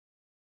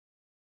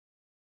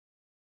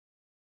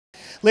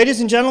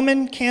Ladies and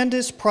gentlemen,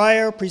 Candace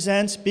Pryor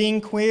presents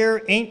Being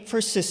Queer Ain't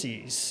for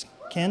Sissies.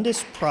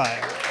 Candace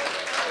Pryor.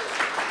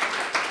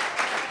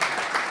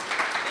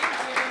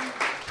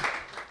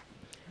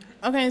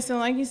 Okay, so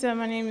like you said,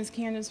 my name is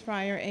Candace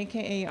Pryor,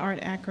 AKA Art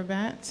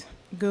Acrobat.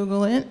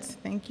 Google it,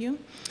 thank you.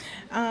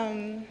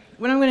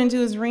 What I'm gonna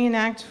do is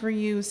reenact for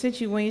you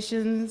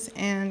situations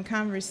and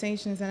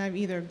conversations that I've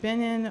either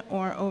been in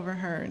or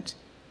overheard.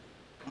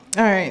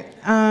 All right,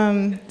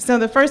 so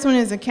the first one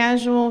is a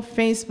casual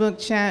Facebook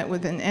chat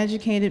with an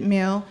educated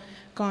male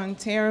gone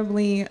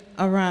terribly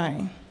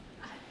awry.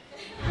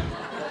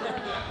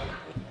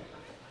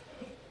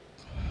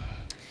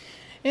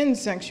 In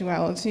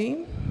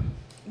sexuality,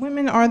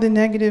 women are the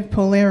negative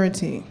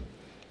polarity.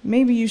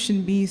 Maybe you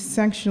should be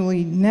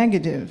sexually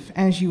negative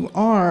as you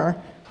are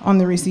on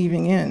the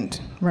receiving end,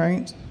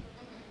 right?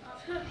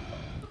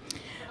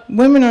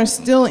 Women are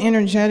still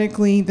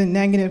energetically the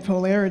negative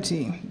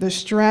polarity. The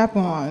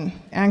strap-on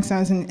acts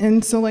as an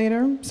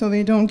insulator so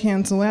they don't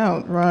cancel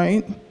out,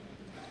 right?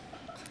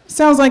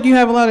 Sounds like you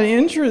have a lot of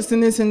interest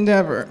in this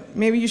endeavor.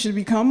 Maybe you should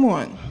become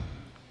one.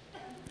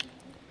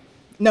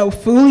 No,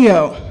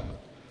 Fulio.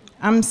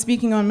 I'm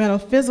speaking on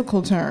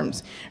metaphysical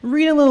terms.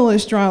 Read a little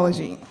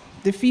astrology.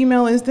 The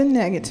female is the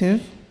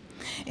negative.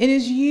 It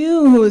is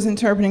you who is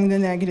interpreting the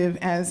negative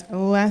as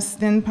less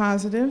than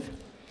positive.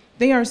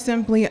 They are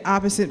simply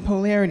opposite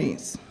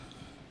polarities.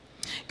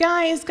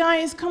 Guys,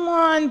 come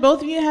on.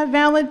 Both of you have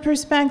valid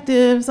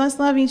perspectives. Let's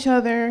love each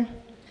other.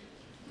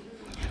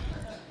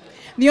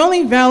 The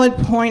only valid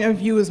point of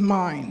view is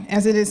mine,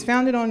 as it is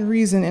founded on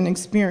reason and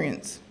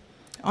experience.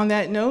 On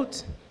that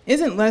note,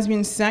 isn't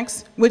lesbian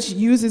sex, which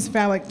uses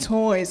phallic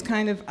toys,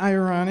 kind of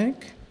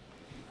ironic?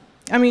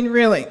 I mean,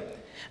 really,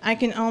 I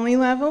can only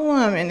love a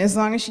woman as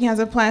long as she has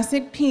a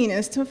plastic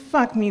penis to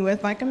fuck me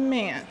with like a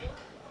man.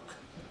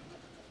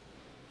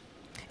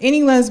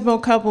 Any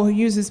lesbo couple who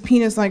uses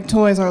penis-like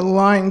toys are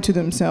lying to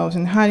themselves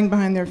and hiding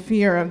behind their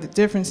fear of the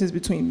differences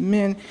between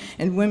men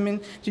and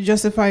women to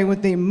justify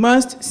what they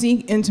must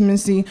seek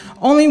intimacy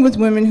only with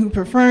women who,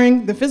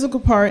 preferring the physical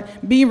part,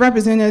 be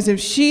represented as if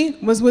she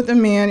was with a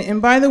man.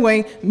 And by the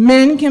way,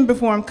 men can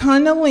perform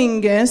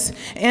cunnilingus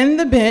and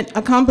the bit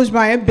accomplished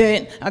by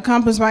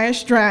a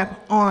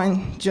strap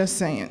on, just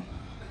saying.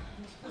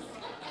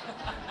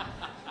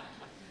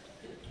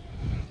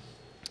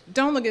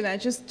 Don't look at that.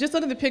 Just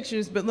look at the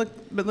pictures, but look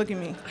at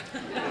me.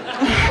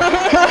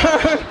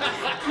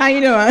 How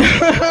you doing?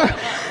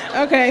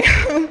 Okay.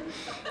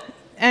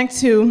 Act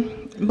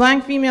 2.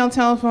 Black female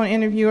telephone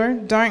interviewer,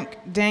 dark,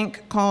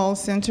 dank call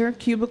center,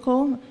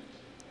 cubicle.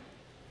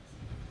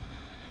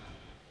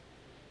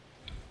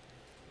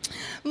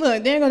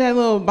 Look, there go that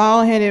little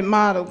bald-headed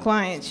model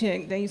client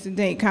chick that used to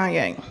date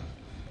Kanye.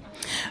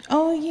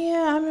 Oh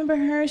yeah, I remember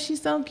her.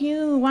 She's so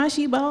cute. Why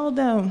she bald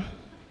though?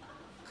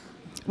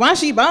 Why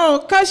she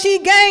bald? Cause she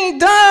gay,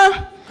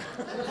 duh.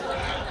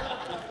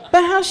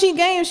 But how she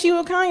gay if she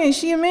with Kanye?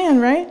 She a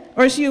man, right?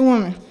 Or is she a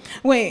woman?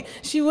 Wait,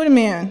 she with a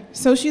man,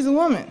 so she's a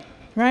woman,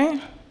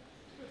 right?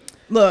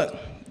 Look,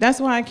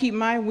 that's why I keep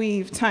my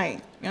weave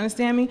tight. You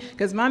understand me?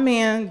 Because my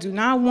man do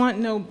not want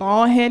no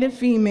bald-headed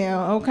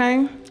female,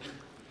 okay?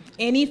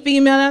 Any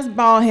female that's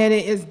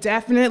bald-headed is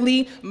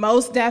definitely,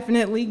 most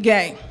definitely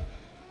gay.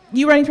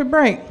 You ready for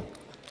break?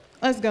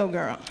 Let's go,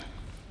 girl.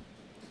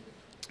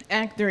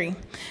 Act 3,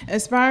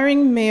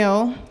 aspiring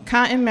male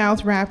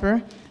cottonmouth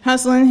rapper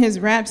hustling his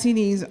rap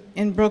CDs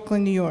in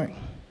Brooklyn, New York.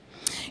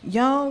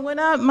 Yo, what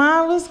up,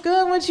 ma? What's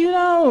good with you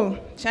though?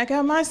 Check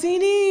out my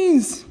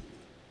CDs.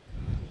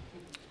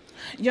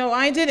 Yo,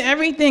 I did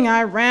everything.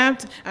 I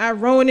rapped, I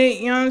wrote it,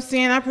 you know what I'm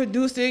saying? I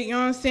produced it, you know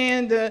what I'm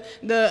saying?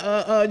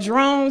 The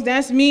drones,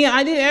 that's me.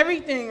 I did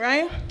everything,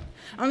 right?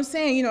 I'm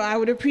saying, you know, I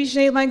would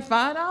appreciate like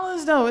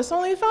 $5 though. It's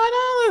only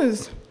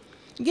 $5.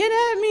 Get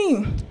at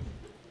me.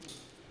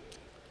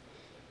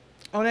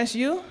 Oh, that's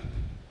you?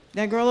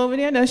 That girl over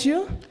there, that's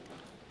you?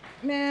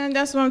 Man,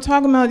 that's what I'm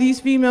talking about, these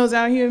females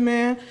out here,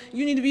 man.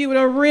 You need to be with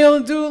a real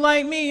dude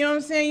like me, you know what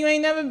I'm saying? You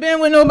ain't never been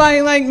with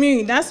nobody like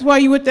me. That's why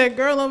you with that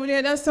girl over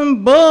there. That's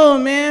some bull,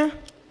 man.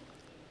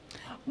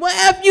 Well,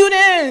 F you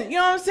then, you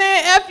know what I'm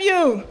saying? F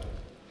you.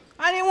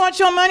 I didn't want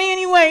your money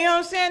anyway, you know what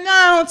I'm saying? No,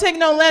 I don't take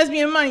no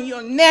lesbian money,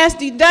 you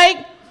nasty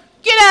dyke.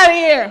 Get out of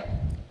here.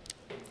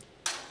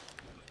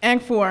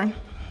 Act 4,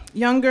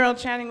 young girl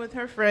chatting with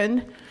her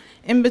friend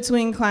in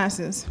between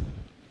classes,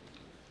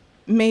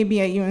 maybe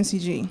at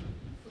UNCG.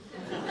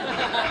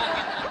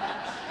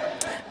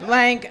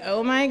 Like,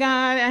 oh my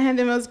God, I had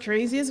the most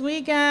craziest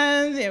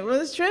weekends. It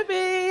was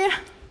trippy.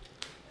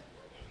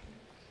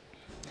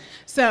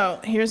 So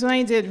here's what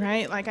I did,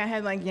 right? Like I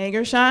had like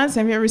Jaeger shots.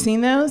 Have you ever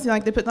seen those?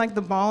 Like they put like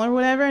the ball or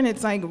whatever and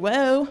it's like,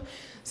 whoa.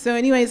 So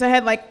anyways, I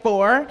had like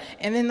 4,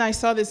 and then I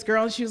saw this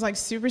girl, and she was like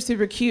super,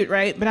 super cute,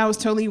 right? But I was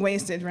totally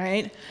wasted,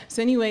 right?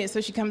 So anyway,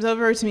 so she comes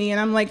over to me, and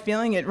I'm like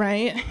feeling it,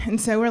 right? And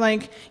so we're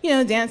like, you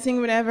know,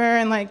 dancing, whatever,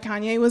 and like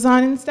Kanye was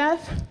on and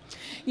stuff.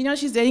 You know,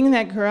 she's dating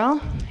that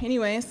girl.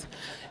 Anyways,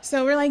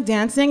 so we're like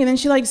dancing, and then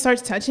she like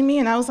starts touching me,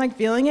 and I was like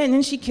feeling it, and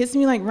then she kissed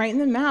me like right in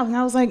the mouth, and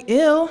I was like,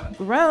 ew,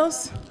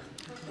 gross.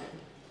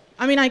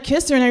 I mean, I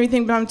kissed her and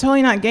everything, but I'm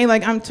totally not gay.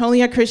 Like, I'm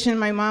totally a Christian.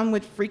 My mom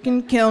would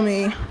freaking kill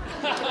me.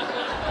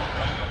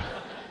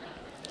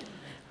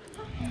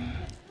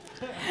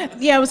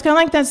 Yeah, it was kind of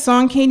like that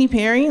song, Katy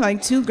Perry,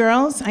 like two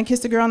girls. I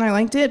kissed a girl and I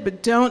liked it,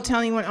 but don't tell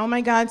anyone. Oh my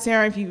God,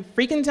 Sarah, if you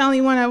freaking tell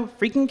anyone, I will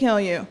freaking kill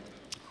you.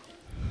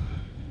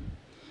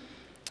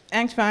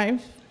 Act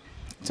 5,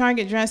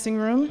 Target dressing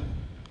room.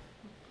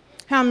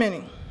 How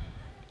many?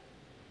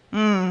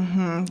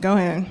 Go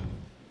ahead.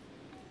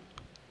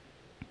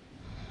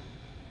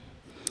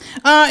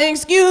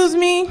 Excuse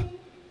me,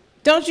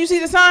 don't you see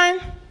the sign?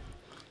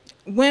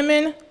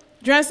 Women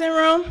dressing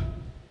room.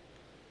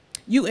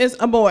 You is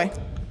a boy.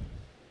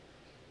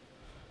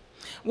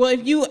 Well,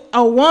 if you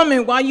a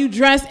woman, why you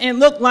dress and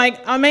look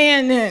like a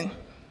man then?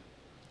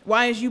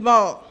 Why is you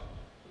bald?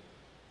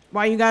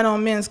 Why you got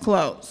on men's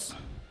clothes?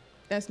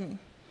 That's me.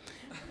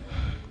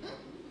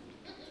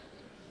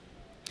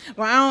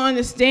 Well, I don't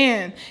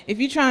understand. If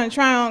you're trying to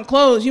try on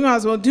clothes, you might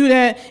as well do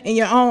that in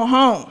your own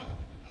home.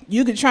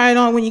 You could try it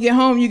on when you get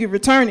home, you could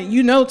return it.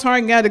 You know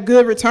Target got a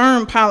good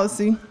return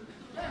policy.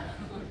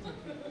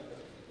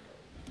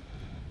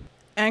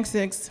 Act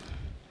 6,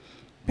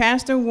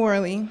 Pastor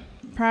Worley,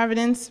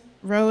 Providence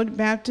Road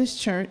Baptist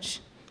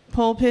Church,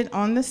 pulpit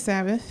on the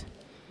Sabbath,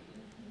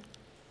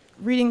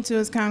 reading to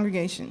his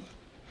congregation.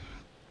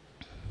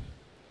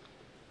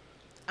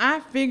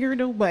 I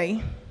figured a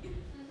way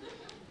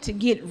to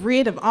get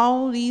rid of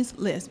all these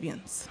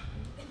lesbians.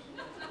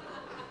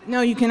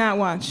 No, you cannot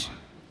watch.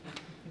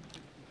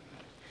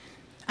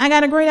 I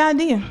got a great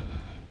idea.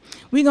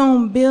 We're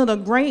gonna build a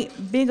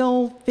great big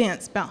old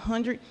fence, about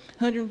 100,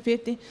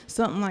 150,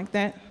 something like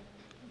that,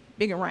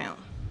 big around,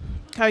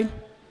 okay?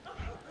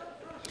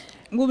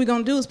 What we're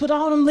gonna do is put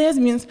all them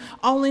lesbians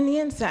all in the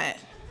inside.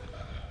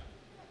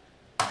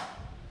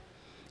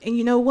 And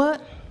you know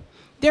what?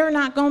 They're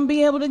not gonna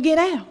be able to get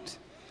out.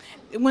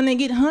 When they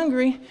get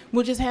hungry,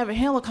 we'll just have a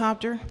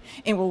helicopter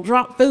and we'll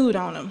drop food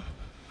on them.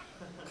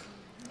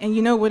 And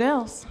you know what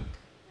else?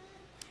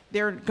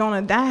 They're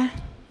gonna die.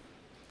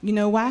 You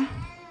know why?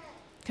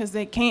 Because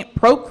they can't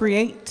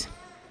procreate.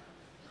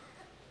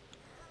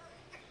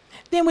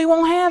 Then we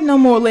won't have no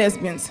more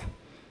lesbians.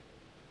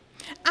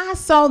 I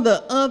saw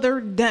the other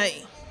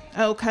day,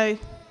 okay?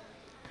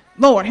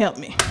 Lord help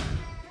me.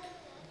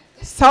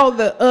 Saw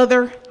the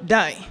other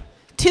day,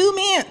 2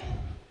 men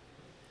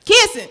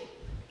kissing.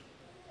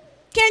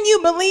 Can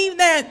you believe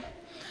that?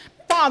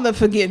 Father,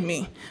 forgive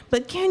me.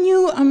 But can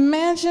you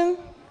imagine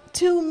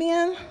 2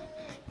 men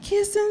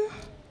kissing?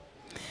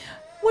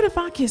 What if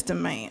I kissed a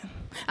man?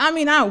 I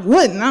mean, I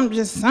wouldn't, I'm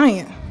just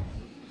saying.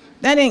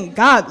 That ain't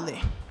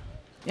godly.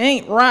 It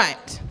ain't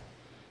right.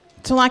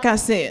 So like I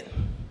said,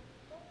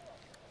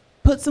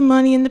 put some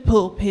money in the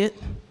pulpit,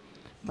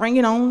 bring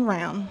it on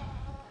around.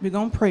 We're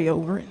gonna pray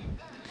over it,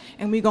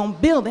 and we're gonna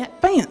build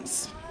that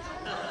fence.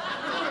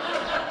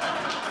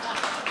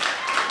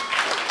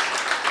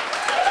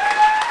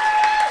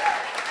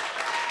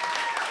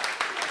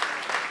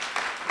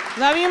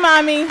 Love you,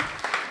 Mommy.